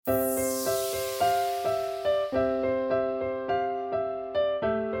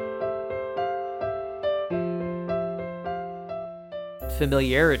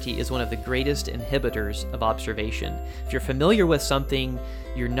familiarity is one of the greatest inhibitors of observation. If you're familiar with something,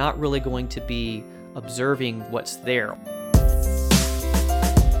 you're not really going to be observing what's there.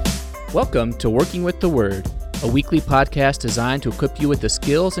 Welcome to Working with the Word, a weekly podcast designed to equip you with the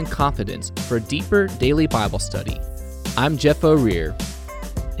skills and confidence for a deeper daily Bible study. I'm Jeff O'Rear.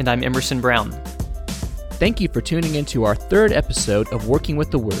 And I'm Emerson Brown. Thank you for tuning into our third episode of Working with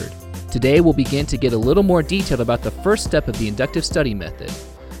the Word. Today we'll begin to get a little more detailed about the first step of the inductive study method,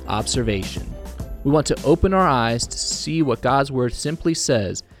 observation. We want to open our eyes to see what God's Word simply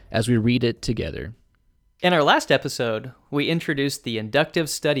says as we read it together. In our last episode, we introduced the inductive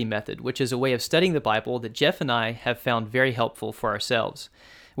study method, which is a way of studying the Bible that Jeff and I have found very helpful for ourselves.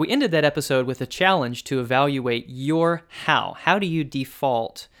 We ended that episode with a challenge to evaluate your how. How do you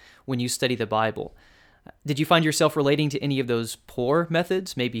default when you study the Bible? Did you find yourself relating to any of those poor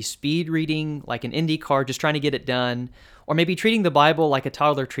methods? Maybe speed reading, like an Indy car, just trying to get it done, or maybe treating the Bible like a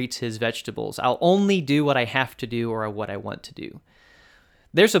toddler treats his vegetables. I'll only do what I have to do or what I want to do.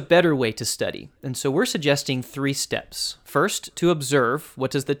 There's a better way to study, and so we're suggesting 3 steps. First, to observe,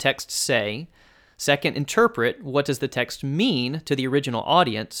 what does the text say? Second, interpret, what does the text mean to the original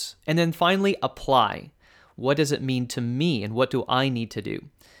audience? And then finally, apply. What does it mean to me, and what do I need to do?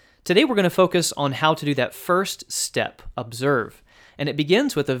 Today we're going to focus on how to do that first step, observe. And it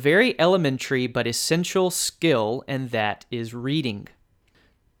begins with a very elementary but essential skill, and that is reading.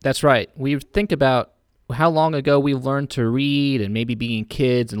 That's right. We think about how long ago we learned to read and maybe being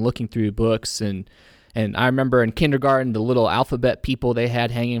kids and looking through books. And I remember in kindergarten, the little alphabet people they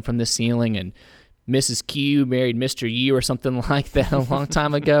had hanging from the ceiling, and Mrs. Q married Mr. U or something like that a long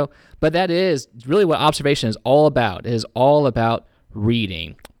time ago. But that is really what observation is all about. It is all about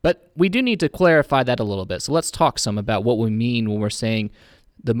reading. But we do need to clarify that a little bit. So let's talk some about what we mean when we're saying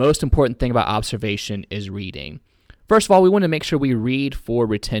the most important thing about observation is reading. First of all, we want to make sure we read for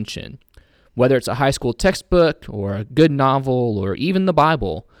retention. Whether it's a high school textbook or a good novel or even the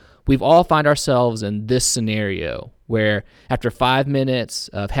Bible, we've all found ourselves in this scenario where after 5 minutes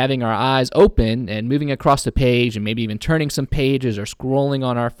of having our eyes open and moving across the page and maybe even turning some pages or scrolling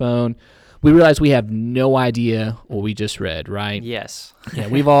on our phone, we realize we have no idea what we just read, right? Yes. Yeah,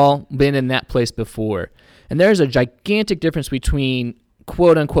 we've all been in that place before. And there's a gigantic difference between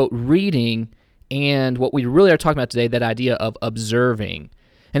quote-unquote reading and what we really are talking about today, that idea of observing.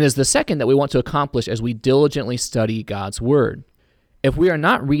 And is the second that we want to accomplish as we diligently study God's Word. If we are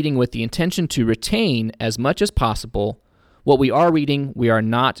not reading with the intention to retain as much as possible, what we are reading, we are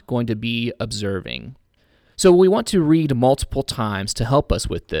not going to be observing. So we want to read multiple times to help us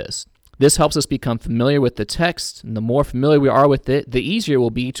with this. This helps us become familiar with the text, and the more familiar we are with it, the easier it will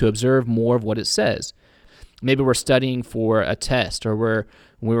be to observe more of what it says. Maybe we're studying for a test, or when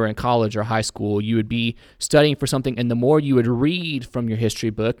we were in college or high school, you would be studying for something, and the more you would read from your history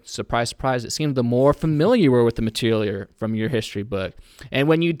book, surprise, surprise, it seemed the more familiar you were with the material from your history book. And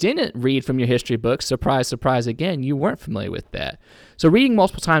when you didn't read from your history book, surprise, surprise again, you weren't familiar with that. So reading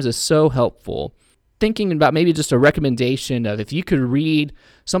multiple times is so helpful. Thinking about maybe just a recommendation of if you could read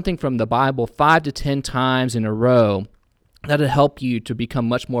something from the Bible 5 to 10 times in a row, that'll help you to become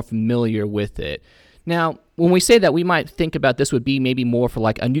much more familiar with it. Now, when we say that, we might think about this would be maybe more for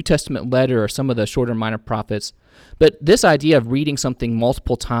like a New Testament letter or some of the shorter minor prophets. But this idea of reading something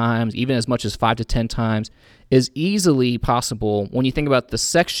multiple times, even as much as 5 to 10 times, is easily possible when you think about the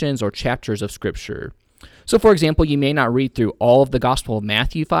sections or chapters of Scripture. So, for example, you may not read through all of the Gospel of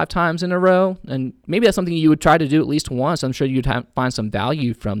Matthew 5 times in a row, and maybe that's something you would try to do at least once. I'm sure you'd find some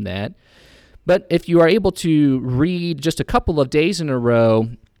value from that. But if you are able to read just a couple of days in a row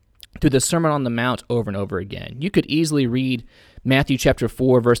through the Sermon on the Mount over and over again, you could easily read Matthew chapter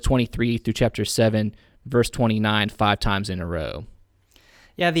 4, verse 23 through chapter 7, verse 29 5 times in a row.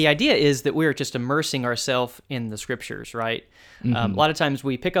 Yeah, the idea is that we're just immersing ourselves in the Scriptures, right? Mm-hmm. A lot of times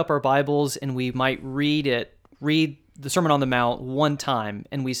we pick up our Bibles and we might read the Sermon on the Mount one time,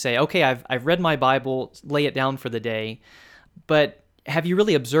 and we say, okay, I've read my Bible, lay it down for the day, but have you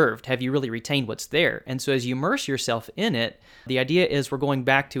really observed? Have you really retained what's there? And so as you immerse yourself in it, the idea is we're going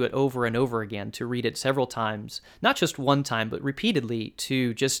back to it over and over again to read it several times, not just one time, but repeatedly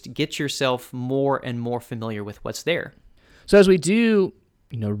to just get yourself more and more familiar with what's there. So as we do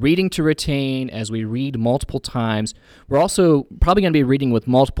reading to retain, as we read multiple times, we're also probably going to be reading with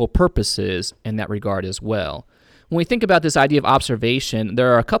multiple purposes in that regard as well. When we think about this idea of observation,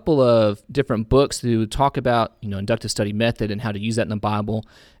 there are a couple of different books who talk about, inductive study method and how to use that in the Bible,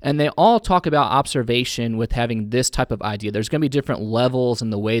 and they all talk about observation with having this type of idea. There's going to be different levels in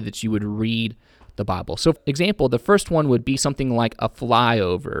the way that you would read the Bible. So, for example, the first one would be something like a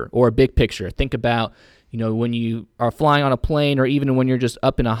flyover or a big picture. Think about When you are flying on a plane or even when you're just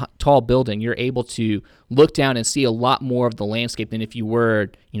up in a tall building, you're able to look down and see a lot more of the landscape than if you were,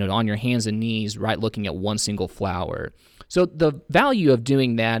 on your hands and knees, right, looking at one single flower. So the value of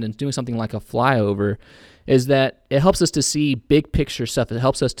doing that and doing something like a flyover is that it helps us to see big picture stuff. It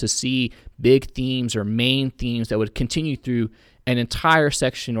helps us to see big themes or main themes that would continue through an entire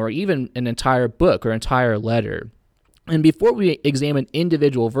section or even an entire book or entire letter. And before we examine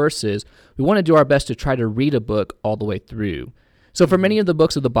individual verses, we want to do our best to try to read a book all the way through. So for many of the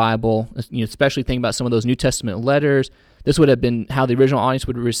books of the Bible, especially thinking about some of those New Testament letters, this would have been how the original audience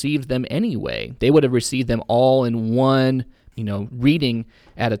would have received them anyway. They would have received them all in one, reading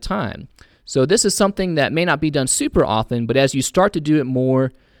at a time. So this is something that may not be done super often, but as you start to do it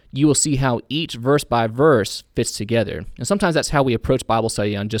more, you will see how each verse by verse fits together. And sometimes that's how we approach Bible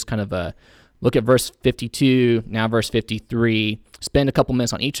study, on just kind of a look at verse 52, now verse 53, spend a couple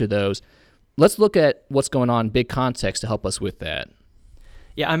minutes on each of those. Let's look at what's going on in big context to help us with that.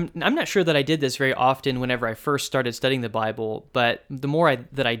 Yeah, I'm not sure that I did this very often whenever I first started studying the Bible, but the more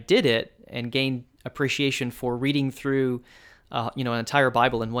that I did it and gained appreciation for reading through an entire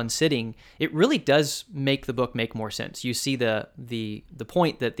Bible in one sitting, it really does make the book make more sense. You see the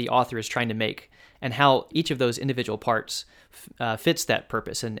point that the author is trying to make and how each of those individual parts fits that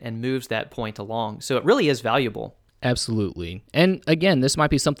purpose and moves that point along. So it really is valuable. Absolutely. And again, this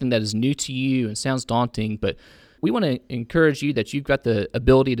might be something that is new to you and sounds daunting, but we want to encourage you that you've got the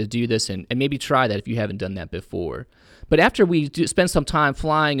ability to do this and maybe try that if you haven't done that before. But after we spend some time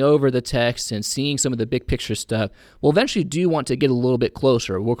flying over the text and seeing some of the big picture stuff, we'll eventually do want to get a little bit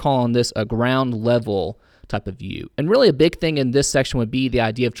closer. We're calling this a ground level type of view. And really a big thing in this section would be the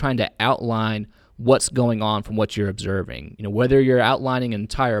idea of trying to outline what's going on from what you're observing. Whether you're outlining an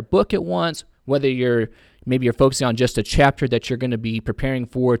entire book at once, whether you're focusing on just a chapter that you're going to be preparing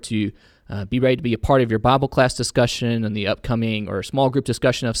for to be ready to be a part of your Bible class discussion and the upcoming or small group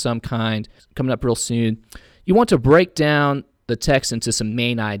discussion of some kind coming up real soon. You want to break down the text into some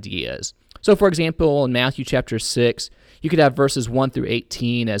main ideas. So, for example, in Matthew chapter 6, you could have verses 1 through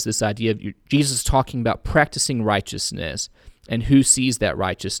 18 as this idea of Jesus talking about practicing righteousness and who sees that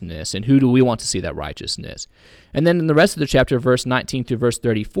righteousness and who do we want to see that righteousness. And then in the rest of the chapter, verse 19 through verse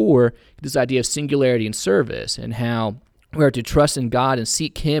 34, this idea of singularity and service and how we are to trust in God and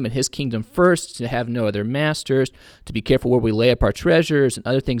seek Him and His kingdom first, to have no other masters, to be careful where we lay up our treasures and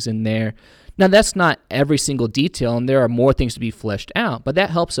other things in there. Now, that's not every single detail, and there are more things to be fleshed out, but that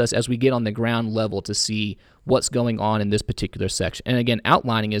helps us as we get on the ground level to see what's going on in this particular section. And again,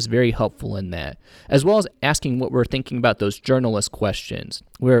 outlining is very helpful in that, as well as asking what we're thinking about those journalist questions.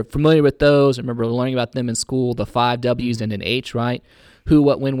 We're familiar with those. I remember learning about them in school, the 5 W's and an H, right? Who,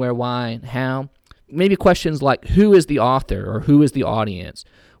 what, when, where, why, and how. Maybe questions like, who is the author or who is the audience?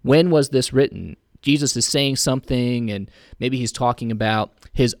 When was this written? Jesus is saying something, and maybe he's talking about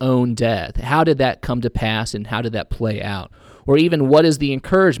his own death. How did that come to pass, and how did that play out? Or even, what is the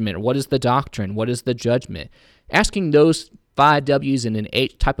encouragement? What is the doctrine? What is the judgment? Asking those 5 W's and an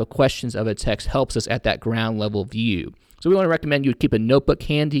H type of questions of a text helps us at that ground level view. So we want to recommend you keep a notebook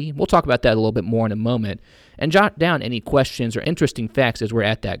handy. We'll talk about that a little bit more in a moment. And jot down any questions or interesting facts as we're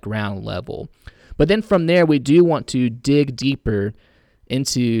at that ground level. But then from there, we do want to dig deeper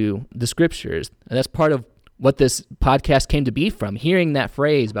into the scriptures. And that's part of what this podcast came to be from, hearing that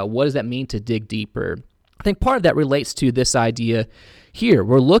phrase about what does that mean to dig deeper. I think part of that relates to this idea here.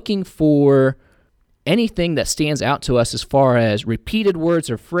 We're looking for anything that stands out to us as far as repeated words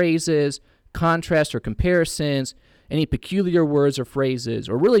or phrases, contrast or comparisons, any peculiar words or phrases,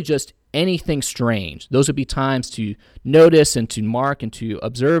 or really just anything strange. Those would be times to notice and to mark and to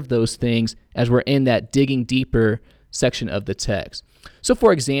observe those things as we're in that digging deeper section of the text. So,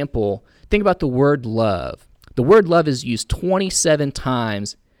 for example, think about the word love. The word love is used 27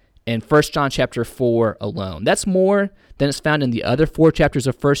 times in 1 John chapter 4 alone. That's more than is found in the other 4 chapters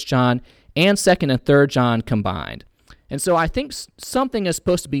of 1 John and 2nd and 3rd John combined. And so I think something is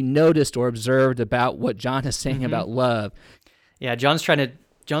supposed to be noticed or observed about what John is saying about love. Yeah, John's trying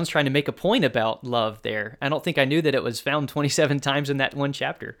to make a point about love there. I don't think I knew that it was found 27 times in that one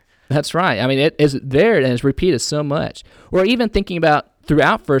chapter. That's right. I mean, it is there and it's repeated so much. Or even thinking about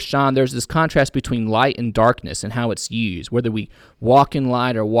throughout 1 John, there's this contrast between light and darkness and how it's used, whether we walk in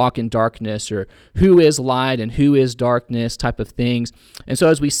light or walk in darkness, or who is light and who is darkness type of things. And so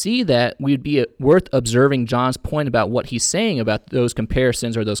as we see that, we'd be worth observing John's point about what he's saying about those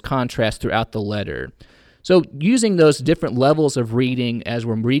comparisons or those contrasts throughout the letter. So using those different levels of reading, as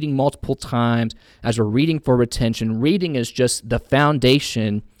we're reading multiple times, as we're reading for retention, reading is just the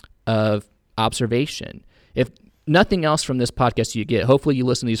foundation of observation. If nothing else from this podcast you get. Hopefully you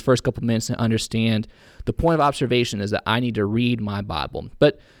listen to these first couple minutes and understand the point of observation is that I need to read my Bible.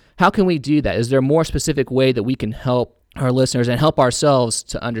 But how can we do that? Is there a more specific way that we can help our listeners and help ourselves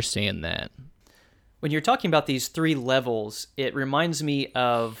to understand that? When you're talking about these 3 levels, it reminds me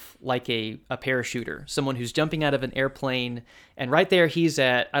of like a parachuter, someone who's jumping out of an airplane, and right there he's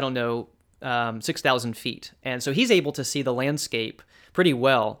at, 6,000 feet. And so he's able to see the landscape pretty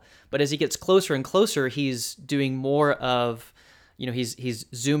well. But as he gets closer and closer, he's doing more of, he's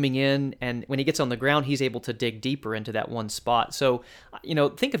zooming in, and when he gets on the ground, he's able to dig deeper into that one spot. So,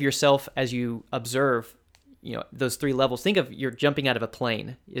 think of yourself as you observe, those 3 levels. Think of you're jumping out of a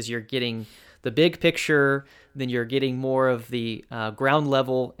plane as you're getting the big picture, then you're getting more of the ground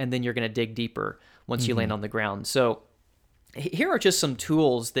level, and then you're going to dig deeper once you land on the ground. So here are just some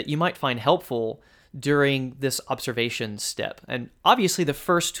tools that you might find helpful during this observation step. And obviously the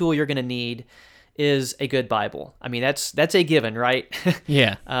first tool you're going to need is a good Bible. I mean, that's a given, right?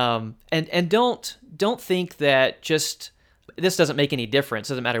 Yeah. And don't think that just this doesn't make any difference.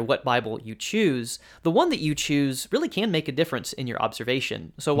 It doesn't matter what Bible you choose. The one that you choose really can make a difference in your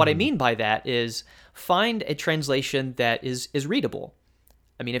observation. So what I mean by that is find a translation that is readable.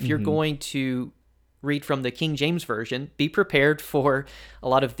 I mean, if you're going to read from the King James Version, be prepared for a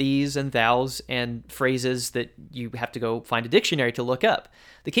lot of these and thous and phrases that you have to go find a dictionary to look up.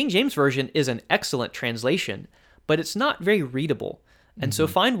 The King James Version is an excellent translation, but it's not very readable. And so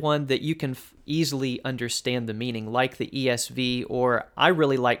find one that you can easily understand the meaning, like the ESV, or I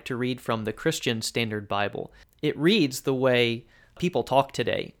really like to read from the Christian Standard Bible. It reads the way people talk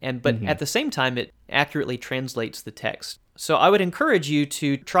today, but at the same time, it accurately translates the text. So I would encourage you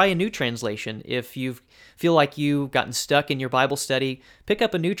to try a new translation. If you feel like you've gotten stuck in your Bible study, pick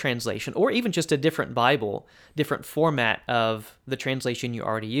up a new translation, or even just a different Bible, different format of the translation you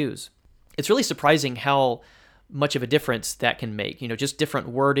already use. It's really surprising how much of a difference that can make. Just different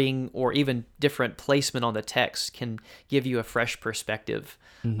wording or even different placement on the text can give you a fresh perspective.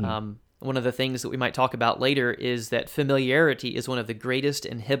 One of the things that we might talk about later is that familiarity is one of the greatest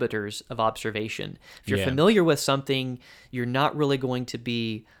inhibitors of observation. If you're familiar with something, you're not really going to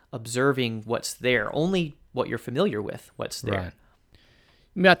be observing what's there, only what you're familiar with, what's there. Right.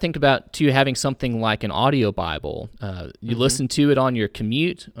 You might think about, too, having something like an audio Bible. You listen to it on your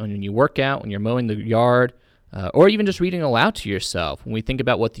commute, when you work out, when you're mowing the yard, or even just reading aloud to yourself. When we think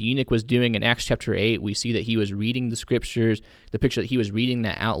about what the eunuch was doing in Acts chapter 8, we see that he was reading the scriptures, the picture that he was reading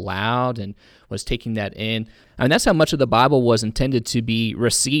that out loud and was taking that in. I mean, that's how much of the Bible was intended to be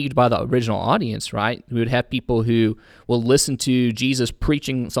received by the original audience, right? We would have people who will listen to Jesus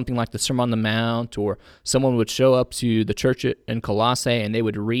preaching something like the Sermon on the Mount, or someone would show up to the church in Colossae and they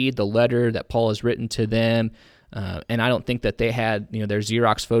would read the letter that Paul has written to them. And I don't think that they had, their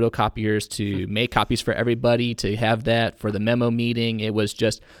Xerox photocopiers to make copies for everybody, to have that for the memo meeting. It was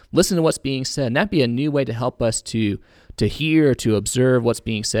just listen to what's being said. And that'd be a new way to help us to hear, to observe what's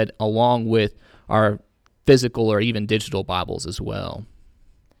being said, along with our physical or even digital Bibles as well.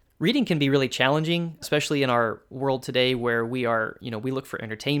 Reading can be really challenging, especially in our world today where we are, we look for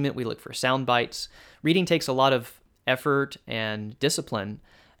entertainment, we look for sound bites. Reading takes a lot of effort and discipline.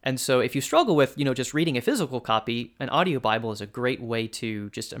 And so if you struggle with, just reading a physical copy, an audio Bible is a great way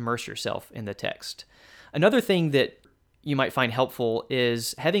to just immerse yourself in the text. Another thing that you might find helpful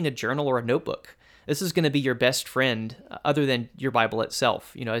is having a journal or a notebook. This is going to be your best friend other than your Bible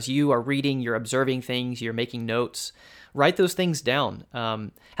itself. As you are reading, you're observing things, you're making notes, write those things down. How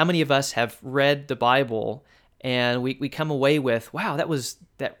many of us have read the Bible and we come away with, wow,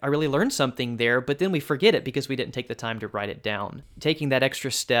 that I really learned something there, but then we forget it because we didn't take the time to write it down. Taking that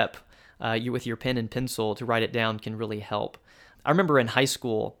extra step with your pen and pencil to write it down can really help. I remember in high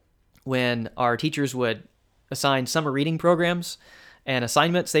school when our teachers would assign summer reading programs and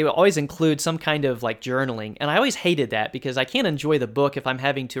assignments, they would always include some kind of like journaling. And I always hated that because I can't enjoy the book if I'm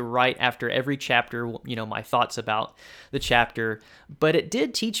having to write after every chapter, my thoughts about the chapter. But it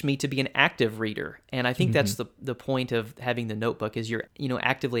did teach me to be an active reader. And I think that's the point of having the notebook is you're,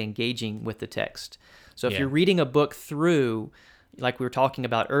 actively engaging with the text. So if you're reading a book through, like we were talking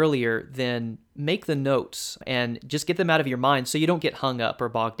about earlier, then make the notes and just get them out of your mind so you don't get hung up or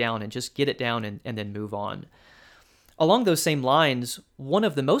bogged down, and just get it down and then move on. Along those same lines, one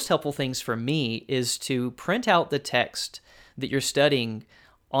of the most helpful things for me is to print out the text that you're studying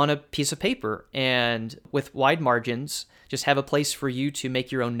on a piece of paper, and with wide margins, just have a place for you to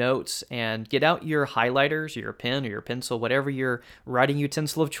make your own notes, and get out your highlighters, or your pen or your pencil, whatever your writing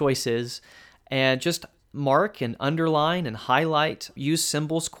utensil of choice is, and just mark and underline and highlight. Use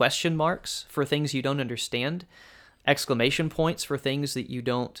symbols, question marks for things you don't understand, exclamation points for things that you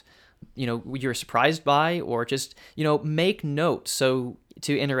don't you're surprised by, or just, make notes so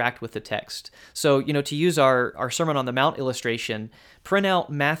to interact with the text. So, to use our Sermon on the Mount illustration, print out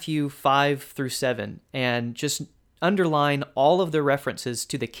Matthew 5 through 7 and just underline all of the references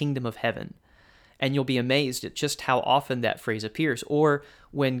to the kingdom of heaven. And you'll be amazed at just how often that phrase appears. Or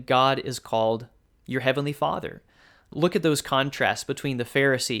when God is called your heavenly Father. Look at those contrasts between the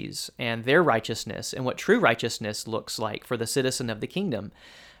Pharisees and their righteousness and what true righteousness looks like for the citizen of the kingdom.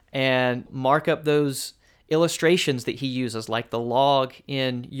 And mark up those illustrations that he uses, like the log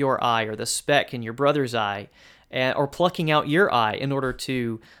in your eye or the speck in your brother's eye, or plucking out your eye in order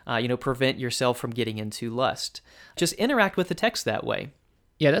to prevent yourself from getting into lust. Just interact with the text that way.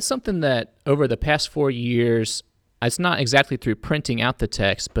 Yeah, that's something that over the past 4 years, it's not exactly through printing out the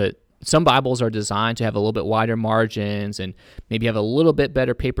text, but some Bibles are designed to have a little bit wider margins and maybe have a little bit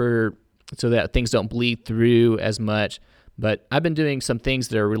better paper so that things don't bleed through as much. But I've been doing some things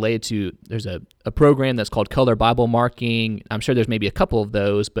that are related to, there's a program that's called Color Bible Marking. I'm sure there's maybe a couple of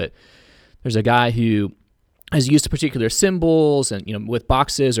those, but there's a guy who has used particular symbols and, with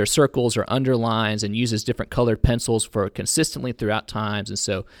boxes or circles or underlines, and uses different colored pencils for consistently throughout times. And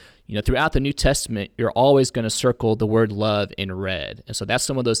so, throughout the New Testament, you're always going to circle the word love in red. And so that's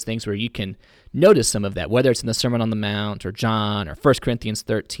some of those things where you can notice some of that, whether it's in the Sermon on the Mount or John or 1 Corinthians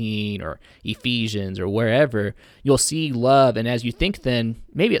 13 or Ephesians or wherever, you'll see love. And as you think, then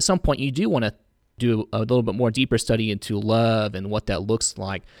maybe at some point you do want to do a little bit more deeper study into love and what that looks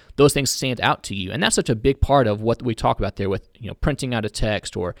like. Those things stand out to you. And that's such a big part of what we talk about there with, printing out a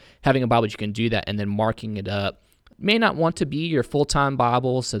text or having a Bible. You can do that and then marking it up. May not want to be your full-time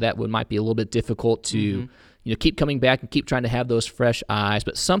Bible, so that might be a little bit difficult to keep coming back and keep trying to have those fresh eyes,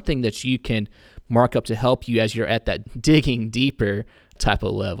 but something that you can mark up to help you as you're at that digging deeper type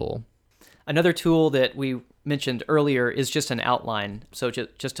of level. Another tool that we mentioned earlier is just an outline. So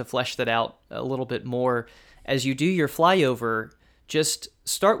just to flesh that out a little bit more, as you do your flyover, just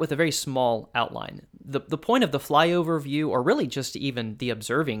start with a very small outline. The point of the flyover view, or really just even the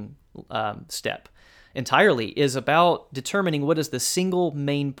observing step entirely, is about determining what is the single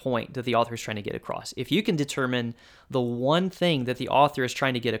main point that the author is trying to get across. If you can determine the one thing that the author is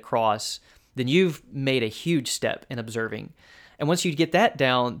trying to get across, then you've made a huge step in observing. And once you get that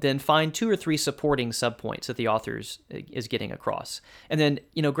down, then find 2 or 3 supporting subpoints that the author is getting across. And then,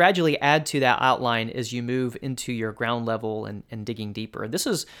 gradually add to that outline as you move into your ground level and digging deeper. And this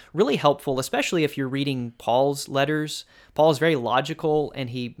is really helpful, especially if you're reading Paul's letters. Paul is very logical, and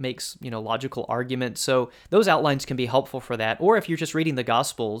he makes, logical arguments. So those outlines can be helpful for that. Or if you're just reading the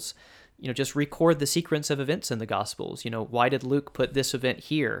Gospels, just record the sequence of events in the Gospels. Why did Luke put this event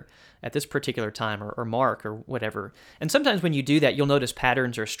here at this particular time, or Mark, or whatever? And sometimes when you do that, you'll notice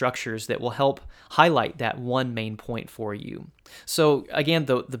patterns or structures that will help highlight that one main point for you. So again,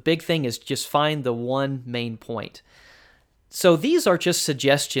 the big thing is just find the one main point. So these are just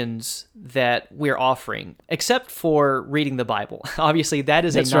suggestions that we're offering, except for reading the Bible. Obviously, that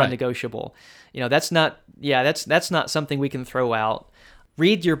is a non-negotiable. Right. That's not something we can throw out.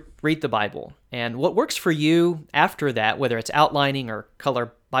 Read the Bible, and what works for you after that, whether it's outlining or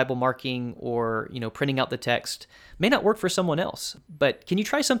color Bible marking or printing out the text, may not work for someone else. But can you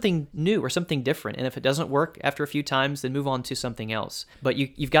try something new or something different? And if it doesn't work after a few times, then move on to something else. But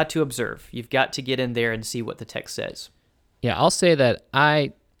you've got to observe. You've got to get in there and see what the text says. Yeah, I'll say that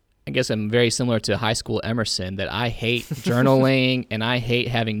I guess I'm very similar to high school Emerson, that I hate journaling and I hate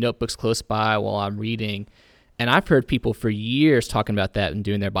having notebooks close by while I'm reading. And I've heard people for years talking about that and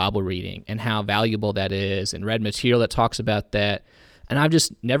doing their Bible reading and how valuable that is, and read material that talks about that. And I've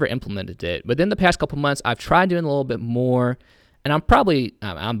just never implemented it. But in the past couple months, I've tried doing a little bit more. And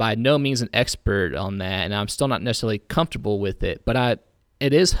I'm by no means an expert on that, and I'm still not necessarily comfortable with it. But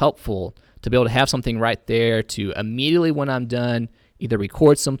it is helpful to be able to have something right there to immediately when I'm done, either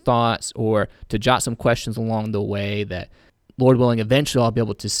record some thoughts or to jot some questions along the way that, Lord willing, eventually I'll be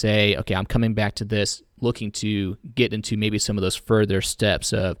able to say, okay, I'm coming back to this, looking to get into maybe some of those further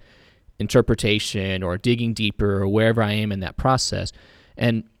steps of interpretation or digging deeper or wherever I am in that process.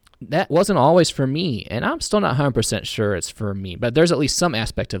 And that wasn't always for me, and I'm still not 100% sure it's for me, but there's at least some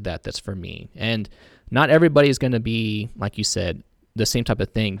aspect of that that's for me. And not everybody is going to be, like you said, the same type of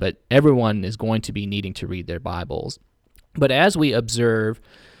thing, but everyone is going to be needing to read their Bibles. But as we observe,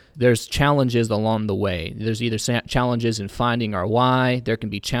 there's challenges along the way. There's either challenges in finding our why. There can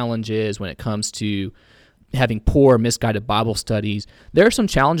be challenges when it comes to having poor, misguided Bible studies. There are some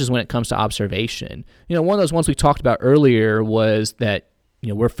challenges when it comes to observation. One of those ones we talked about earlier was that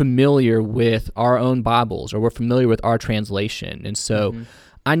we're familiar with our own Bibles, or we're familiar with our translation. And so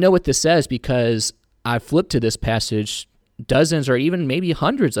I know what this says because I flipped to this passage dozens or even maybe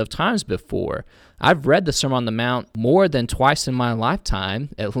hundreds of times before. I've read the Sermon on the Mount more than twice in my lifetime,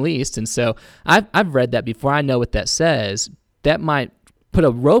 at least, and so I've read that before I know what that says. That might put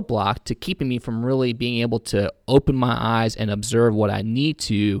a roadblock to keeping me from really being able to open my eyes and observe what I need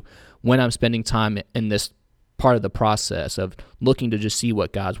to when I'm spending time in this part of the process of looking to just see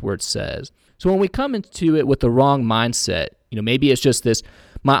what God's Word says. So when we come into it with the wrong mindset, maybe it's just this,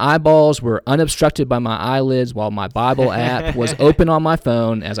 my eyeballs were unobstructed by my eyelids while my Bible app was open on my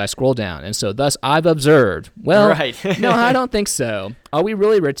phone as I scroll down, and so thus I've observed. Well, right. No, I don't think so. Are we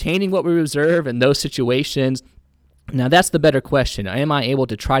really retaining what we observe in those situations? Now, that's the better question. Am I able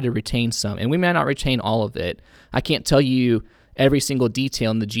to try to retain some? And we may not retain all of it. I can't tell you every single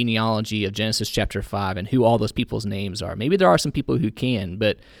detail in the genealogy of Genesis chapter 5 and who all those people's names are. Maybe there are some people who can,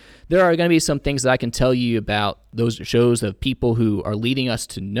 but there are going to be some things that I can tell you about those shows of people who are leading us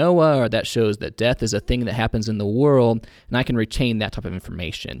to Noah, or that shows that death is a thing that happens in the world, and I can retain that type of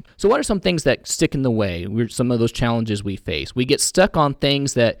information. So what are some things that stick in the way? Some of those challenges we face. We get stuck on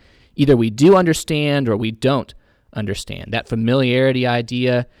things that either we do understand or we don't understand. That familiarity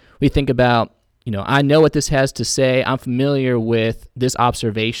idea, we think about, I know what this has to say. I'm familiar with this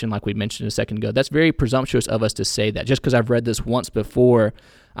observation, like we mentioned a second ago. That's very presumptuous of us to say that. Just because I've read this once before,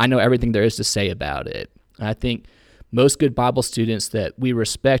 I know everything there is to say about it. I think most good Bible students that we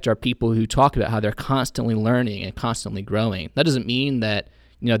respect are people who talk about how they're constantly learning and constantly growing. That doesn't mean that,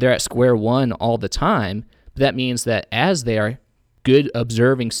 they're at square one all the time, but that means that as they are good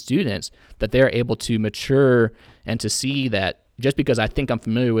observing students, that they're able to mature and to see that just because I think I'm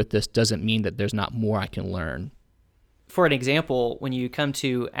familiar with this doesn't mean that there's not more I can learn. For an example, when you come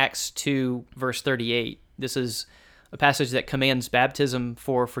to Acts 2, verse 38, this is a passage that commands baptism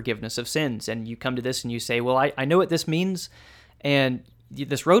for forgiveness of sins. And you come to this and you say, well, I know what this means. And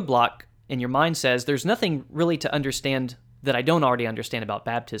this roadblock in your mind says, there's nothing really to understand that I don't already understand about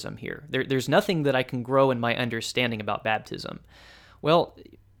baptism here. There's nothing that I can grow in my understanding about baptism. Well,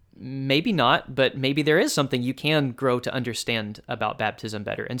 maybe not, but maybe there is something you can grow to understand about baptism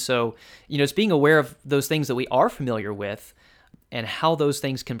better. And so, it's being aware of those things that we are familiar with and how those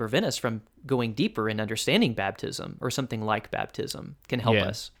things can prevent us from going deeper in understanding baptism or something like baptism can help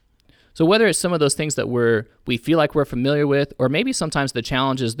us. So whether it's some of those things that we feel like we're familiar with, or maybe sometimes the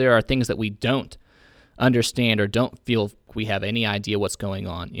challenge is there are things that we don't understand or don't feel we have any idea what's going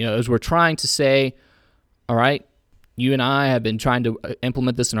on. As we're trying to say, all right, you and I have been trying to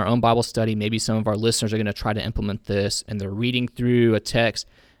implement this in our own Bible study. Maybe some of our listeners are going to try to implement this, and they're reading through a text,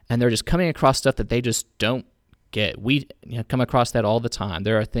 and they're just coming across stuff that they just don't get. We come across that all the time.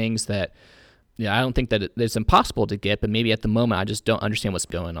 There are things that I don't think that it's impossible to get, but maybe at the moment I just don't understand what's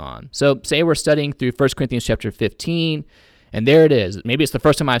going on. So say we're studying through 1 Corinthians chapter 15, and there it is. Maybe it's the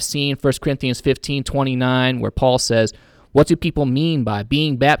first time I've seen 1 Corinthians 15:29, where Paul says, what do people mean by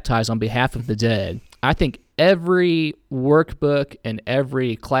being baptized on behalf of the dead? I think every workbook and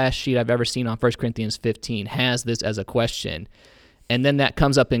every class sheet I've ever seen on 1 Corinthians 15 has this as a question. And then that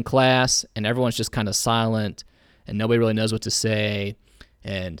comes up in class, and everyone's just kind of silent, and nobody really knows what to say.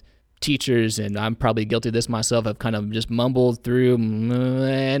 And teachers, and I'm probably guilty of this myself, have kind of just mumbled through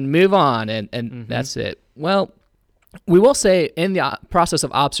and move on, and that's it. Well, we will say in the process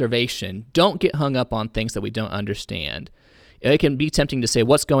of observation, don't get hung up on things that we don't understand. It can be tempting to say,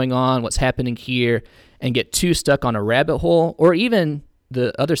 what's going on, what's happening here, and get too stuck on a rabbit hole, or even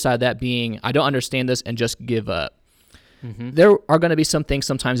the other side of that being, I don't understand this, and just give up. There are going to be some things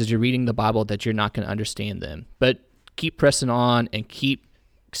sometimes as you're reading the Bible that you're not going to understand them, but keep pressing on and keep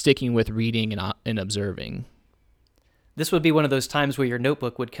sticking with reading and observing. This would be one of those times where your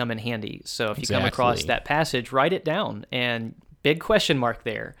notebook would come in handy. So if you come across that passage, write it down, and big question mark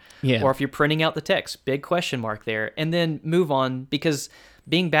there. Yeah. Or if you're printing out the text, big question mark there, and then move on, because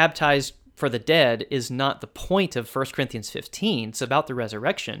being baptized for the dead is not the point of 1 Corinthians 15. It's about the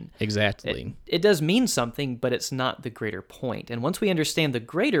resurrection. Exactly. It does mean something, but it's not the greater point. And once we understand the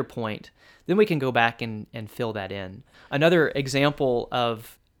greater point, then we can go back and fill that in. Another example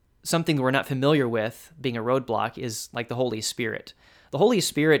of something we're not familiar with being a roadblock is like the Holy Spirit. The Holy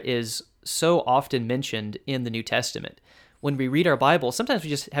Spirit is so often mentioned in the New Testament. When we read our Bible, sometimes we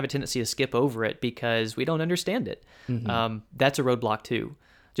just have a tendency to skip over it because we don't understand it. That's a roadblock too,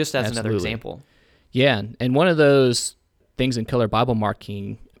 just as another example. Yeah, and one of those things in color Bible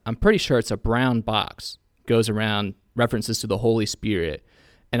marking, I'm pretty sure it's a brown box, goes around references to the Holy Spirit.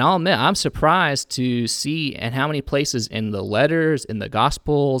 And I'll admit, I'm surprised to see in how many places in the letters, in the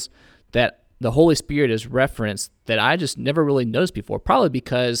Gospels, that the Holy Spirit is referenced that I just never really noticed before, probably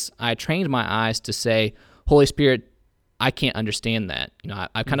because I trained my eyes to say, Holy Spirit, I can't understand that.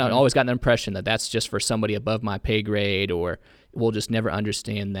 I've kind of always gotten the impression that that's just for somebody above my pay grade, or we'll just never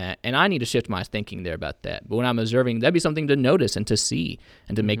understand that. And I need to shift my thinking there about that. But when I'm observing, that'd be something to notice and to see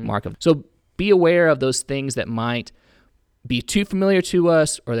and to make mark of. So be aware of those things that might be too familiar to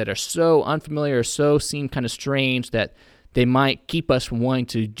us, or that are so unfamiliar, or so seem kind of strange that they might keep us from wanting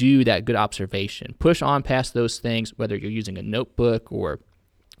to do that good observation. Push on past those things, whether you're using a notebook or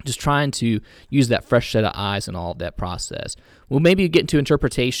just trying to use that fresh set of eyes in all of that process. Well, maybe get into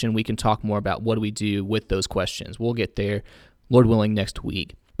interpretation. We can talk more about what do we do with those questions. We'll get there, Lord willing, next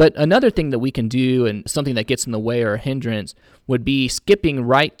week. But another thing that we can do, and something that gets in the way or a hindrance, would be skipping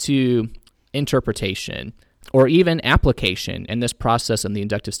right to interpretation or even application in this process in the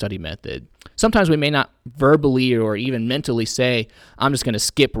inductive study method. Sometimes we may not verbally or even mentally say, I'm just going to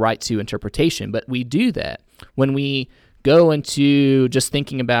skip right to interpretation, but we do that when we go into just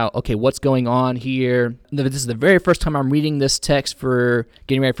thinking about, okay, what's going on here? This is the very first time I'm reading this text for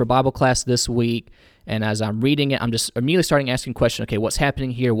getting ready for Bible class this week, and as I'm reading it, I'm just immediately starting asking questions, okay, what's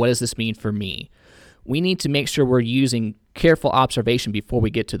happening here? What does this mean for me? We need to make sure we're using careful observation before we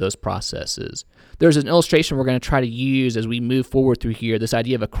get to those processes. There's an illustration we're going to try to use as we move forward through here, this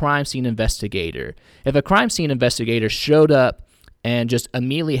idea of a crime scene investigator. If a crime scene investigator showed up and just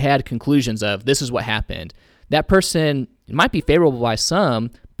immediately had conclusions of this is what happened, that person might be favorable by some,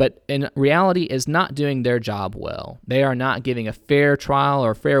 but in reality is not doing their job well. They are not giving a fair trial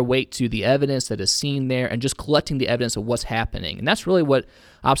or fair weight to the evidence that is seen there and just collecting the evidence of what's happening. And that's really what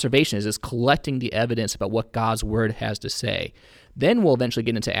observation is collecting the evidence about what God's word has to say. Then we'll eventually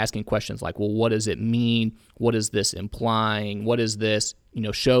get into asking questions like, well, what does it mean? What is this implying? What is this,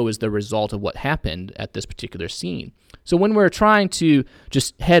 show as the result of what happened at this particular scene? So when we're trying to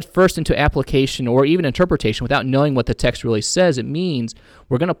just head first into application or even interpretation without knowing what the text really says, it means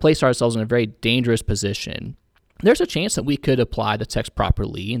we're going to place ourselves in a very dangerous position. There's a chance that we could apply the text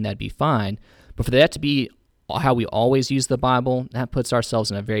properly, and that'd be fine. But for that to be how we always use the Bible, that puts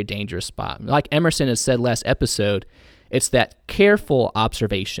ourselves in a very dangerous spot. Like Emerson has said last episode, it's that careful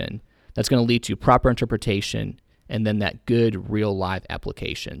observation that's going to lead to proper interpretation and then that good real life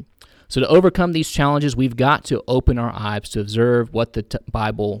application. So to overcome these challenges, we've got to open our eyes to observe what the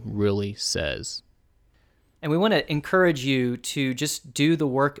Bible really says. And we want to encourage you to just do the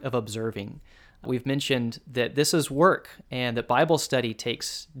work of observing. We've mentioned that this is work and that Bible study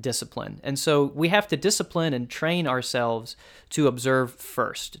takes discipline. And so we have to discipline and train ourselves to observe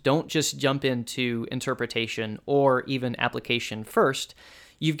first. Don't just jump into interpretation or even application first.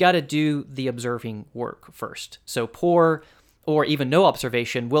 You've got to do the observing work first. So poor or even no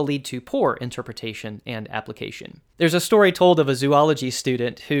observation will lead to poor interpretation and application. There's a story told of a zoology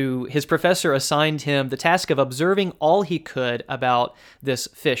student who his professor assigned him the task of observing all he could about this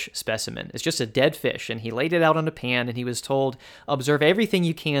fish specimen. It's just a dead fish, and he laid it out on a pan, and he was told, observe everything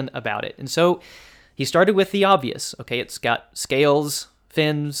you can about it. And so he started with the obvious. Okay, it's got scales,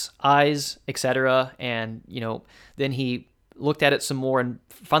 fins, eyes, etc. And, then he looked at it some more and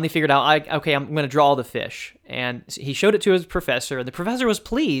finally figured out, I'm going to draw the fish. And he showed it to his professor, and the professor was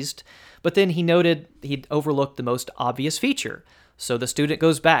pleased, but then he noted he'd overlooked the most obvious feature. So the student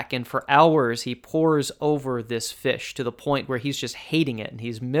goes back, and for hours he pores over this fish to the point where he's just hating it, and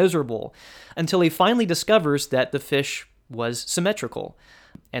he's miserable, until he finally discovers that the fish was symmetrical.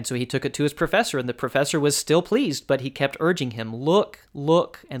 And so he took it to his professor, and the professor was still pleased, but he kept urging him, look,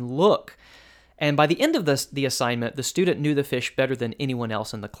 and look. And by the end of the assignment, the student knew the fish better than anyone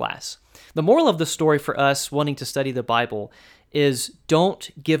else in the class. The moral of the story for us wanting to study the Bible is don't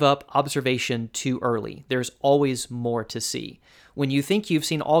give up observation too early. There's always more to see. When you think you've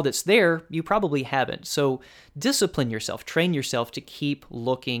seen all that's there, you probably haven't. So discipline yourself, train yourself to keep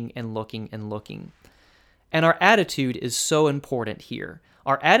looking and looking and looking. And our attitude is so important here.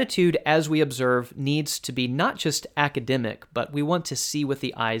 Our attitude as we observe needs to be not just academic, but we want to see with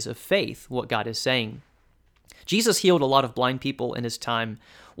the eyes of faith what God is saying. Jesus healed a lot of blind people in his time.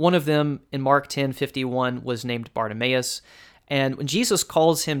 One of them in Mark 10:51 was named Bartimaeus. And when Jesus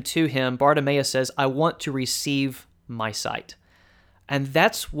calls him to him, Bartimaeus says, I want to receive my sight. And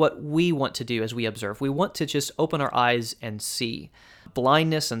that's what we want to do as we observe. We want to just open our eyes and see.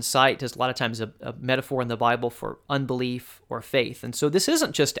 Blindness and sight is a lot of times a metaphor in the Bible for unbelief or faith. And so this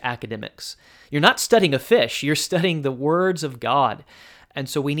isn't just academics. You're not studying a fish. You're studying the words of God. And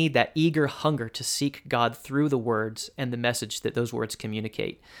so we need that eager hunger to seek God through the words and the message that those words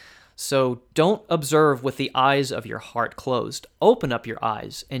communicate. So don't observe with the eyes of your heart closed. Open up your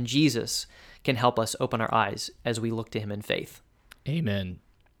eyes, and Jesus can help us open our eyes as we look to him in faith. Amen.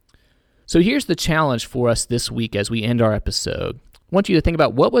 So here's the challenge for us this week as we end our episode. I want you to think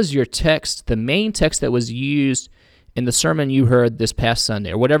about what was your text, the main text that was used in the sermon you heard this past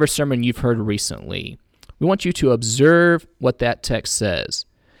Sunday, or whatever sermon you've heard recently. We want you to observe what that text says.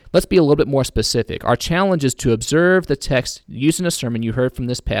 Let's be a little bit more specific. Our challenge is to observe the text used in a sermon you heard from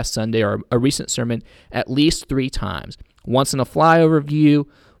this past Sunday or a recent sermon at least 3 times. Once in a flyover view,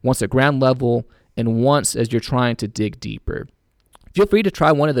 once at ground level, and once as you're trying to dig deeper. Feel free to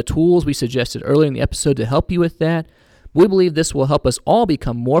try one of the tools we suggested earlier in the episode to help you with that. We believe this will help us all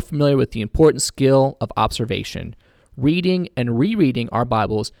become more familiar with the important skill of observation, reading and rereading our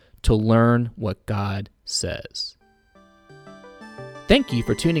Bibles to learn what God says. Thank you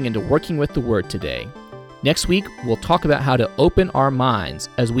for tuning into Working with the Word today. Next week, we'll talk about how to open our minds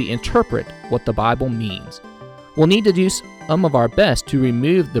as we interpret what the Bible means. We'll need to do some of our best to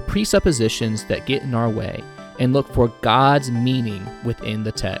remove the presuppositions that get in our way and look for God's meaning within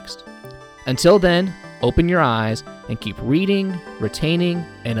the text. Until then, open your eyes and keep reading, retaining,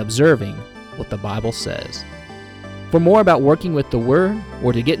 and observing what the Bible says. For more about Working with the Word,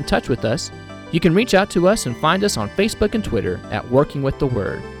 or to get in touch with us, you can reach out to us and find us on Facebook and Twitter at Working with the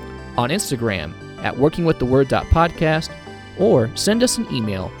Word, on Instagram at workingwiththeword.podcast, or send us an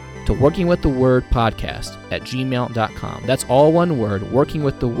email to workingwiththewordpodcast@gmail.com. That's all one word,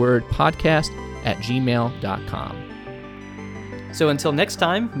 workingwiththewordpodcast@gmail.com. So until next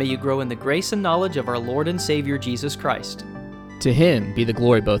time, may you grow in the grace and knowledge of our Lord and Savior Jesus Christ. To Him be the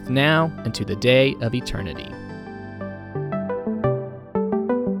glory both now and to the day of eternity.